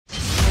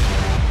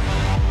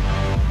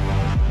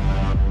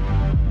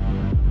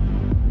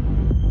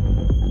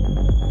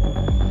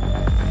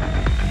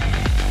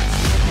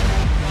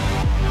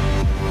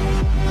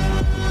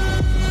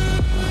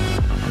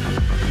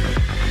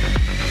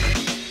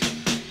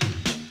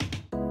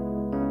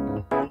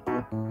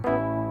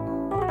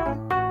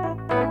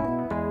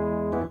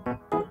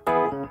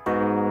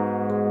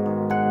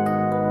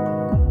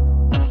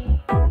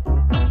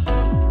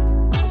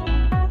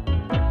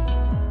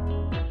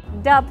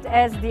Dubbed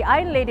as the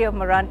Iron Lady of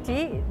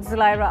MRANTI,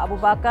 Dzuleira Abu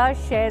Bakar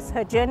shares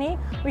her journey,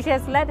 which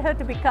has led her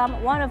to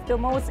become one of the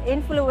most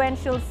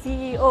influential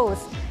CEOs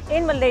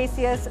in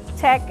Malaysia's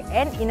tech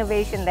and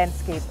innovation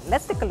landscape.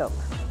 Let's take a look.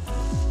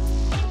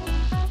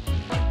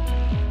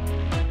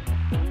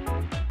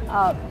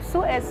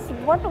 So as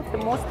one of the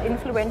most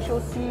influential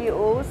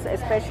CEOs,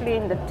 especially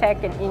in the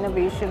tech and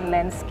innovation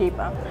landscape,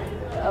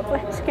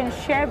 perhaps you can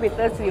share with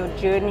us your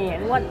journey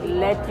and what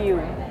led you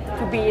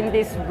to be in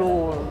this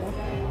role,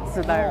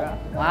 Dzuleira.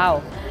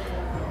 Wow.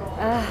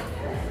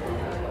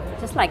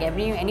 Just like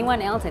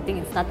anyone else, I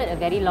think it started a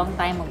very long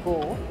time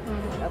ago.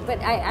 But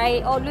I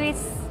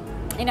always,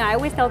 I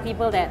always tell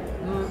people that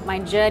my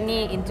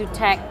journey into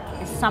tech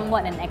is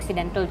somewhat an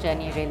accidental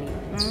journey, really.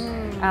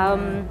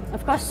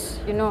 Of course,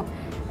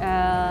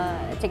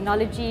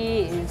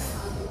 technology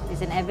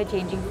is an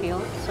ever-changing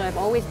field, so I've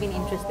always been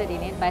interested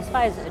in it. But as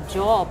far as a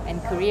job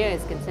and career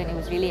is concerned, it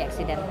was really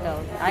accidental.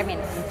 I'm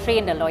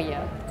trained a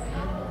lawyer.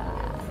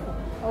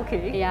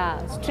 Okay. Yeah,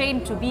 I was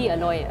trained to be a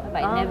lawyer,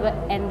 but I never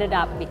ended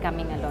up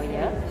becoming a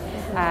lawyer.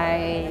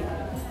 I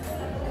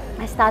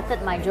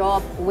started my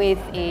job with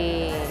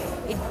a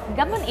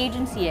government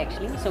agency,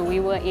 actually. So we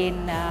were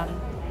in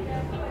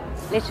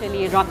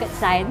literally rocket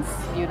science,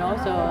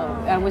 So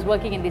I was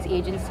working in this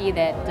agency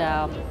that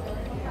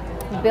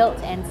built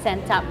and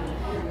sent up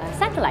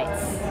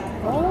satellites.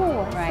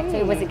 Oh, right. So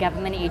it was a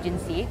government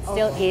agency. It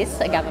still is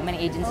a government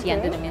agency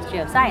under the Ministry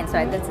of Science.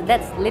 So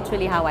that's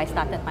literally how I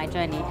started my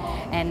journey.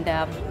 And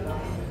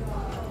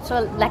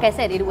so, like I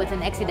said, it was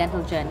an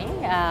accidental journey,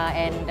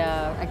 and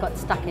I got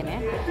stuck in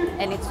it,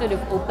 and it sort of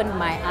opened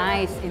my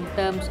eyes in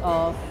terms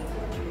of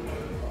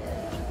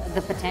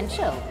the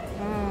potential.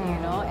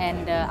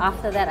 And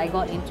after that I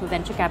got into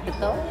venture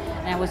capital,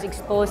 and I was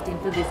exposed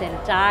into this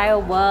entire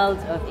world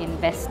of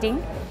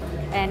investing,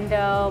 and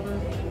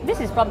this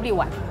is probably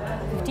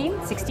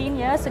 15, 16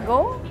 years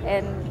ago,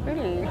 and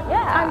really,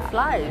 yeah, time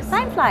flies.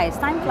 Time flies.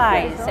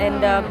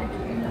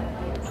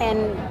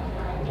 And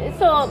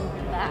so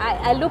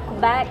I look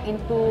back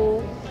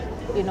into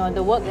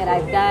the work that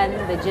I've done,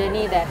 the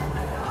journey that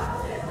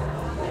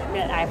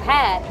I've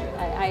had.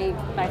 I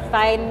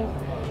find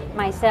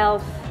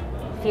myself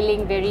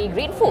feeling very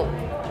grateful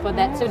for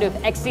that sort of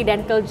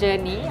accidental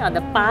journey, or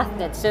the path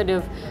that sort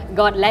of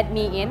God led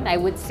me in, I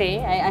would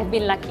say. I've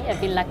been lucky. I've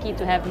been lucky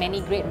to have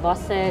many great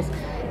bosses,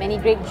 many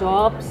great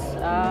jobs,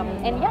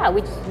 and yeah,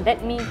 which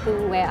led me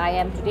to where I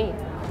am today.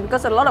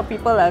 Because a lot of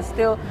people are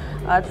still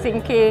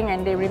thinking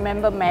and they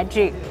remember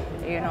magic,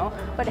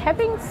 But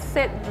having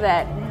said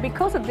that,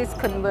 because of this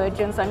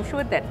convergence, I'm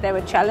sure that there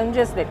were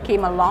challenges that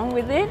came along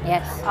with it.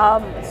 Yes.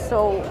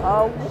 So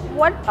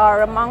what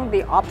are among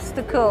the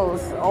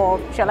obstacles, or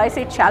shall I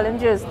say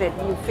challenges, that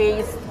you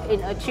faced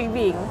in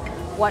achieving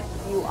what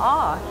you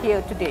are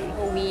here today?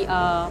 We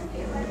are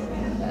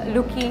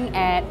looking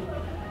at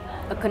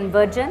a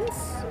convergence,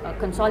 a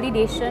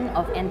consolidation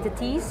of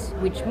entities,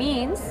 which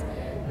means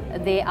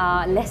there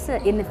are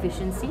lesser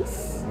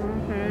inefficiencies,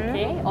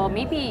 okay? Or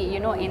maybe,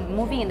 in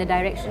moving in the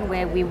direction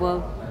where we will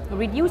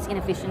reduce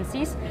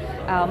inefficiencies,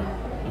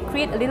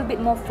 create a little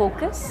bit more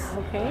focus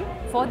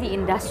for the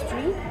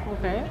industry,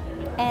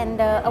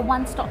 and a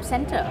one-stop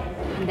center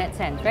in that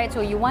sense, right? So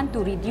you want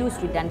to reduce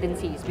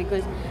redundancies,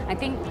 because I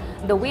think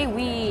the way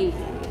we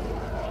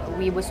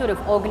were sort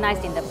of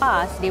organized in the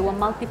past, there were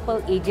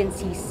multiple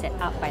agencies set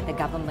up by the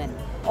government,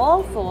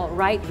 all for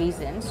right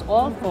reasons,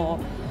 all for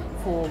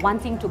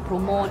wanting to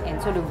promote and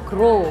sort of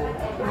grow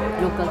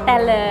local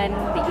talent,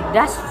 the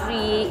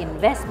industry,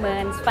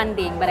 investments,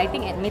 funding. But I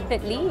think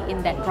admittedly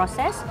in that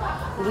process,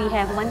 we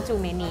have one too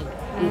many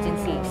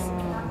agencies.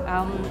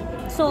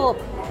 So,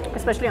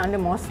 especially under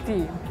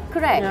MOSTI.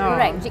 Correct.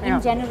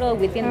 In general,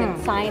 within the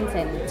science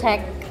and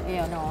tech,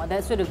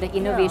 that's sort of the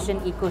innovation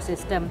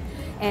ecosystem.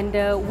 And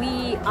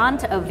we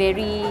aren't a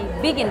very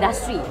big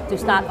industry to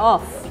start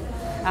off.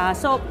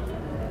 So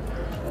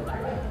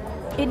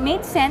it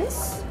made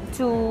sense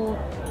to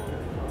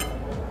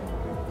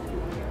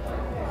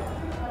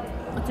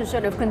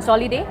sort of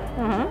consolidate,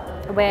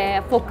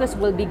 where focus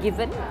will be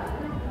given,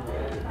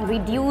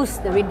 reduce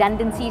the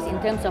redundancies in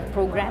terms of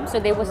programs. So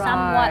there were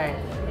somewhat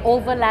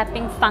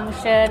overlapping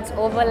functions,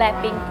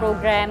 overlapping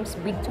programs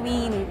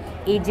between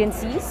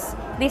agencies.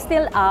 They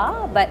still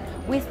are, but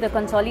with the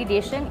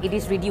consolidation, it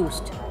is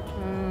reduced.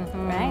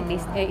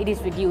 Right? It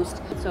is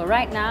reduced. So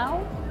right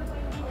now,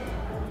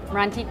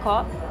 MRANTI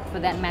Corp, for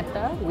that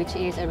matter, which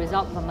is a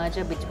result of a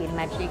merger between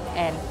Magic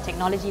and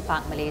Technology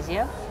Park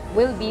Malaysia,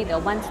 will be the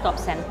one-stop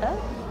center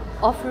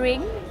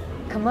offering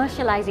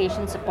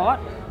commercialization support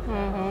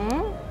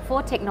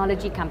for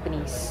technology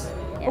companies.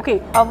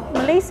 Okay,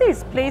 Malaysia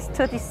is placed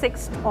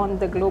 36th on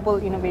the Global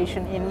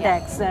Innovation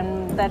Index,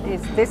 and that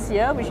is this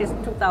year, which is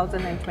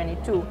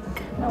 2022.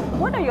 Now,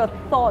 what are your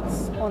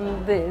thoughts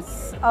on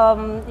this?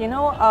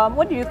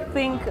 What do you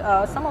think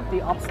some of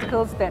the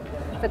obstacles that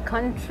the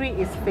country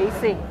is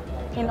facing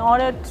in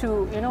order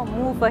to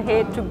move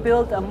ahead to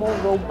build a more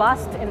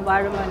robust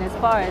environment as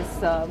far as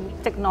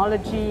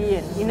technology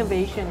and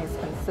innovation is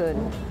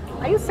concerned?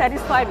 Are you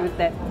satisfied with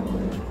that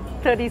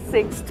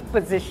 36th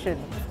position?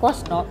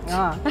 course not.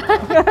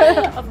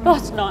 Of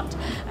course not.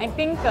 I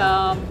think,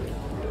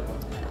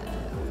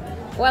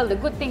 well, the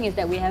good thing is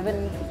that we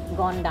haven't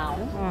gone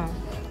down,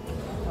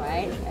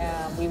 right?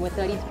 We were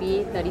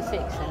 33,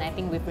 36, and I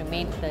think we've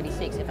remained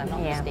 36 if I'm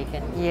not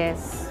mistaken.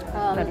 Yes,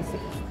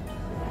 36.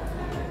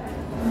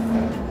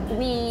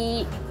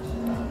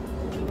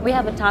 We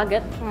have a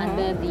target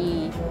under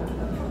the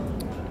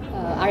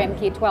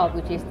RMK 12,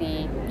 which is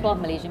the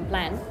 12 Malaysian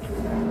Plan,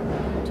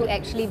 to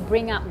actually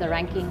bring up the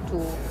ranking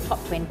to top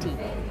 20.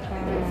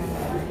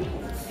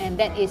 And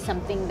that is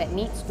something that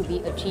needs to be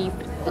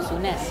achieved the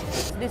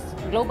soonest. This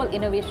global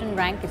innovation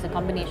rank is a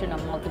combination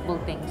of multiple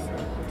things: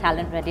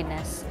 talent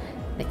readiness,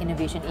 the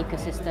innovation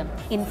ecosystem,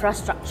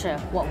 infrastructure,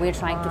 what we're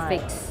trying to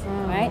fix,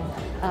 right?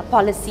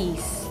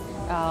 Policies,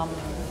 a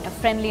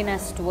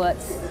friendliness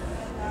towards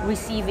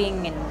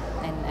receiving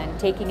and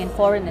taking in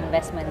foreign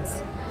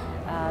investments,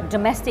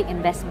 domestic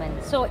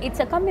investment. So it's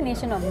a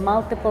combination of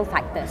multiple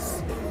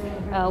factors,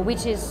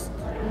 which is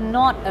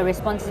not a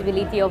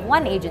responsibility of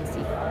one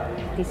agency.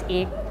 It is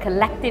a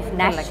collective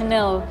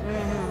national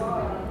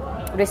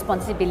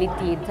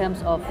responsibility in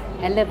terms of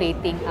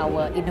elevating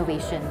our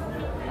innovation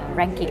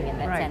ranking in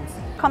that sense.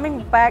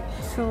 Coming back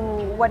to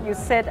what you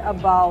said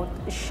about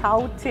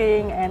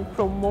shouting and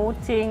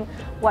promoting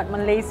what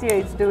Malaysia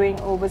is doing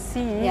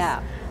overseas,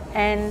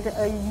 and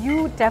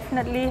you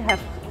definitely have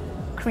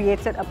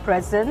created a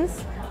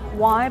presence.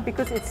 Why?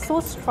 Because it's so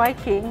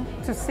striking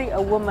to see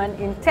a woman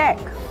in tech.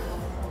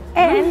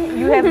 And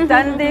you have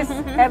done this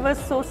ever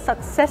so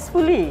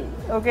successfully,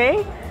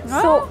 okay?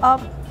 So,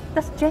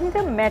 does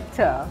gender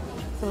matter,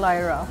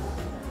 Dzuleira?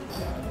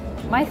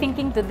 My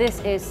thinking to this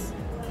is,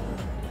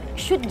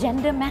 should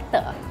gender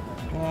matter?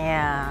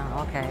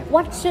 Yeah, okay.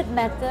 What should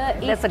matter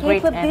is That's a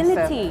great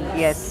capability. answer.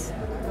 Yes.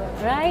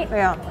 Right?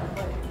 Yeah.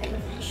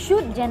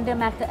 Should gender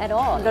matter at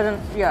all?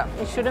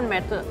 It shouldn't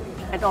matter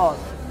at all.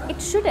 It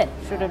shouldn't.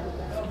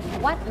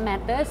 What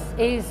matters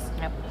is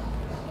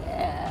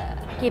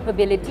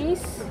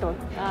capabilities,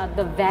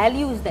 the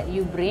values that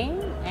you bring,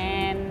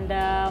 and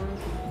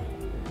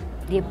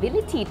the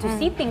ability to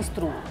see things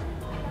through.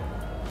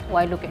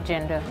 Why look at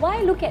gender?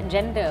 Why look at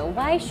gender?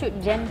 Why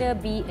should gender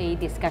be a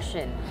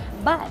discussion?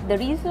 But the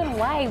reason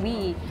why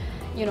we,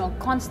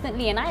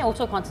 constantly, and I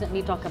also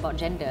constantly talk about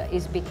gender,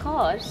 is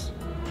because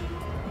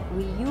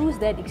we use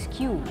that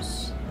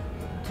excuse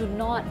to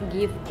not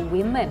give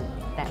women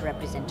that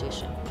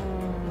representation.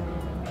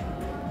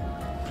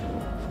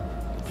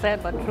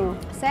 Sad but true.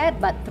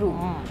 Sad but true,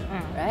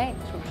 right?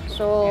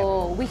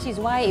 So, which is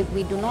why if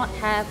we do not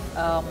have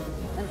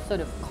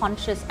sort of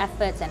conscious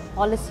efforts and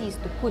policies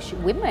to push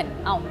women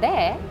out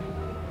there,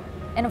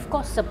 and of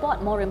course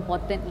support, more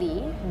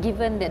importantly,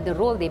 given that the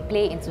role they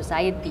play in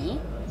society,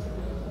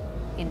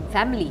 in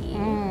family,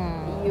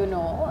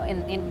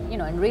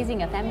 in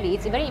raising a family,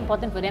 it's very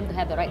important for them to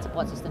have the right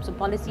support system. So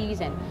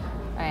policies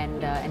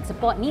and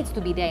support needs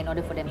to be there in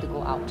order for them to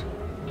go out.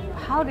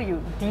 How do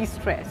you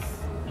de-stress?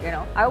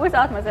 I always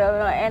ask myself,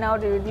 and how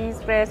do you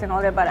de-stress and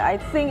all that, but I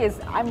think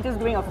I'm just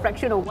doing a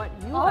fraction of what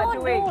you are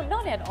doing. No,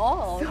 not at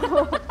all.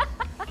 So,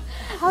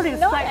 how do you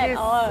strike this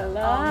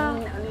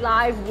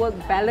life-work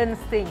balance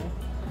thing?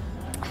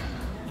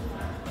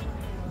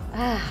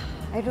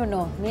 I don't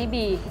know.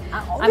 Maybe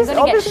I'm going to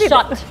get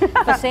shot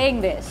for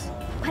saying this,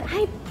 but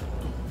I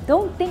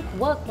don't think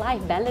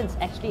work-life balance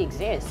actually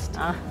exists.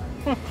 I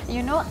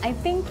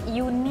think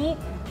you need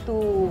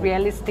to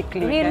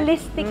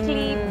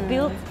realistically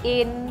build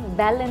in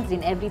balance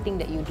in everything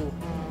that you do.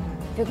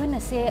 If you're going to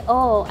say,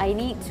 oh, I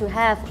need to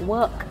have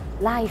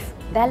work-life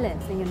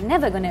balance, then you're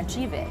never going to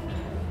achieve it.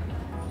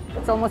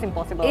 It's almost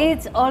impossible.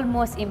 It's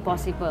almost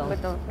impossible.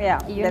 But,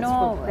 that's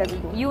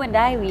good. You and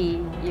I,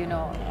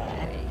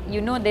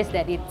 you know this,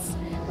 that it's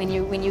when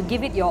you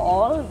give it your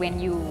all, when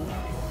you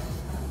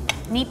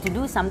need to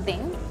do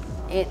something,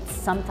 it's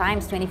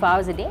sometimes 24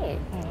 hours a day.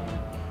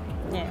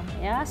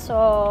 Yeah.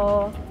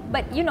 So,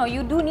 but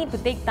you do need to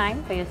take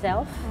time for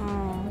yourself.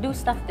 Do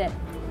stuff that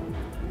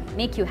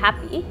make you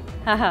happy,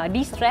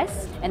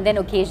 de-stress, and then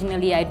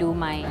occasionally I do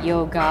my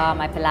yoga,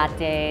 my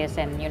Pilates,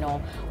 and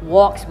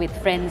walks with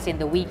friends in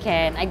the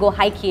weekend. I go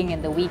hiking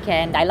in the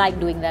weekend. I like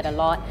doing that a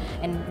lot.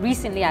 And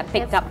recently I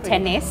picked up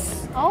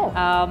tennis. Oh,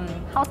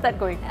 how's that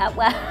going?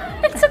 Well,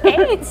 it's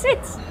okay.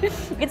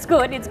 It's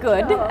good. It's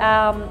good.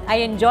 I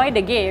enjoy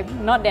the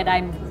game. Not that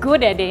I'm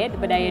good at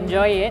it, but I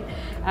enjoy it.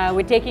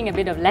 We're taking a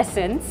bit of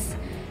lessons.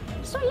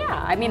 So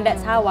yeah, I mean,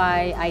 that's how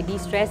I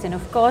de-stress, and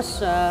of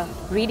course,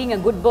 reading a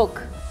good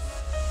book.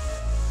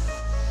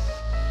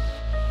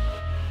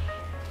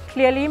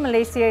 Clearly,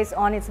 Malaysia is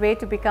on its way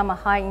to become a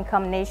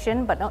high-income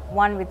nation, but not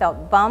one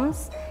without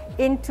bumps,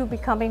 into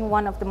becoming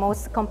one of the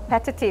most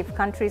competitive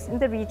countries in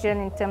the region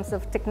in terms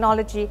of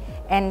technology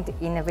and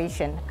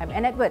innovation. I'm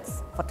Anne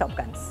Edwards for Top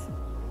Guns.